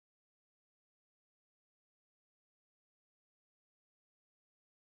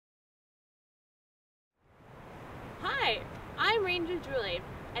am Ranger Julie,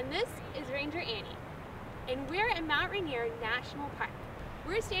 and this is Ranger Annie, and we're at Mount Rainier National Park.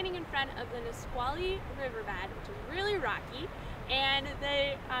 We're standing in front of the Nisqually riverbed, which is really rocky, and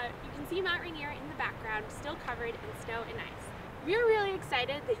you can see Mount Rainier in the background, still covered in snow and ice. We're really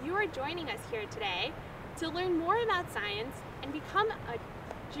excited that you are joining us here today to learn more about science and become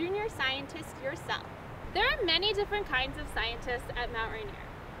a junior scientist yourself. There are many different kinds of scientists at Mount Rainier.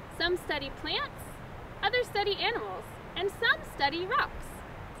 Some study plants, others study animals, and some study rocks.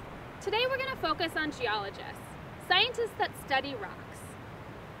 Today we're going to focus on geologists, scientists that study rocks.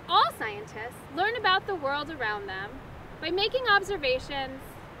 All scientists learn about the world around them by making observations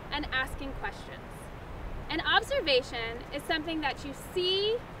and asking questions. An observation is something that you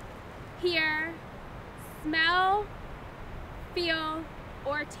see, hear, smell, feel,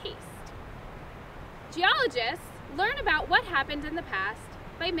 or taste. Geologists learn about what happened in the past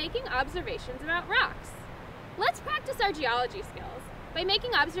by making observations about rocks. Let's practice our geology skills by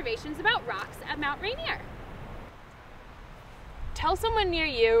making observations about rocks at Mount Rainier. Tell someone near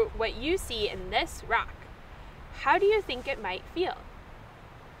you what you see in this rock. How do you think it might feel?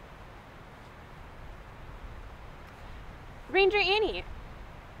 Ranger Annie,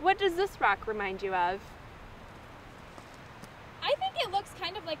 what does this rock remind you of? I think it looks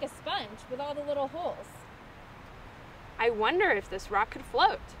kind of like a sponge with all the little holes. I wonder if this rock could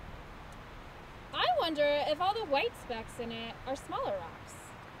float. I wonder if all the white specks in it are smaller rocks.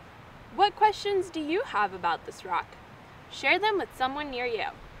 What questions do you have about this rock? Share them with someone near you.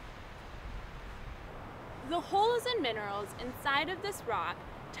 The holes and minerals inside of this rock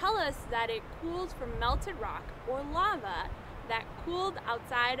tell us that it cooled from melted rock or lava that cooled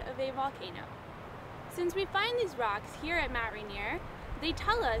outside of a volcano. Since we find these rocks here at Mount Rainier, they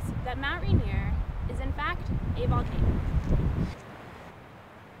tell us that Mount Rainier is in fact a volcano.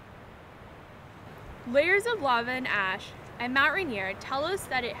 Layers of lava and ash at Mount Rainier tell us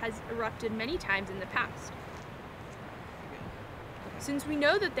that it has erupted many times in the past. Since we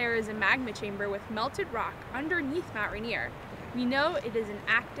know that there is a magma chamber with melted rock underneath Mount Rainier, we know it is an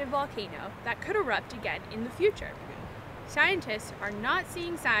active volcano that could erupt again in the future. Scientists are not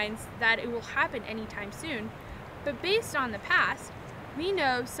seeing signs that it will happen anytime soon, but based on the past, we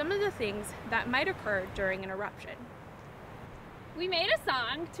know some of the things that might occur during an eruption. We made a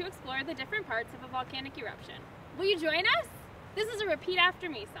song to explore the different parts of a volcanic eruption. Will you join us? This is a repeat after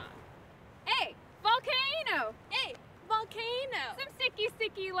me song. A volcano! A volcano! Some sticky,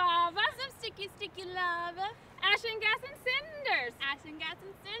 sticky lava! Some sticky, sticky lava! Ash and gas and cinders! Ash and gas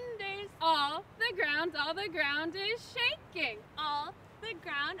and cinders! All the ground is shaking! All the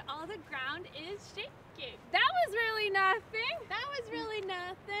ground is shaking! That was really nothing! That was really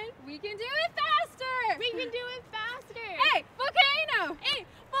nothing! We can do it faster! We can do it faster! Hey, volcano! Hey,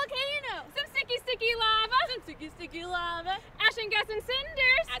 volcano! Some sticky, sticky lava! Some sticky, sticky lava! Ash and gas and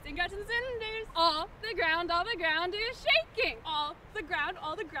cinders! Ash and gas and cinders! All the ground is shaking! All the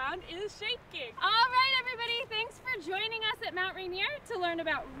ground is shaking! All right, everybody, thanks for joining us at Mount Rainier to learn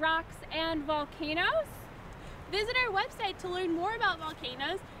about rocks and volcanoes. Visit our website to learn more about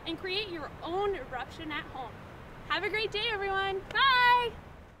volcanoes and create your own eruption at home. Have a great day, everyone. Bye!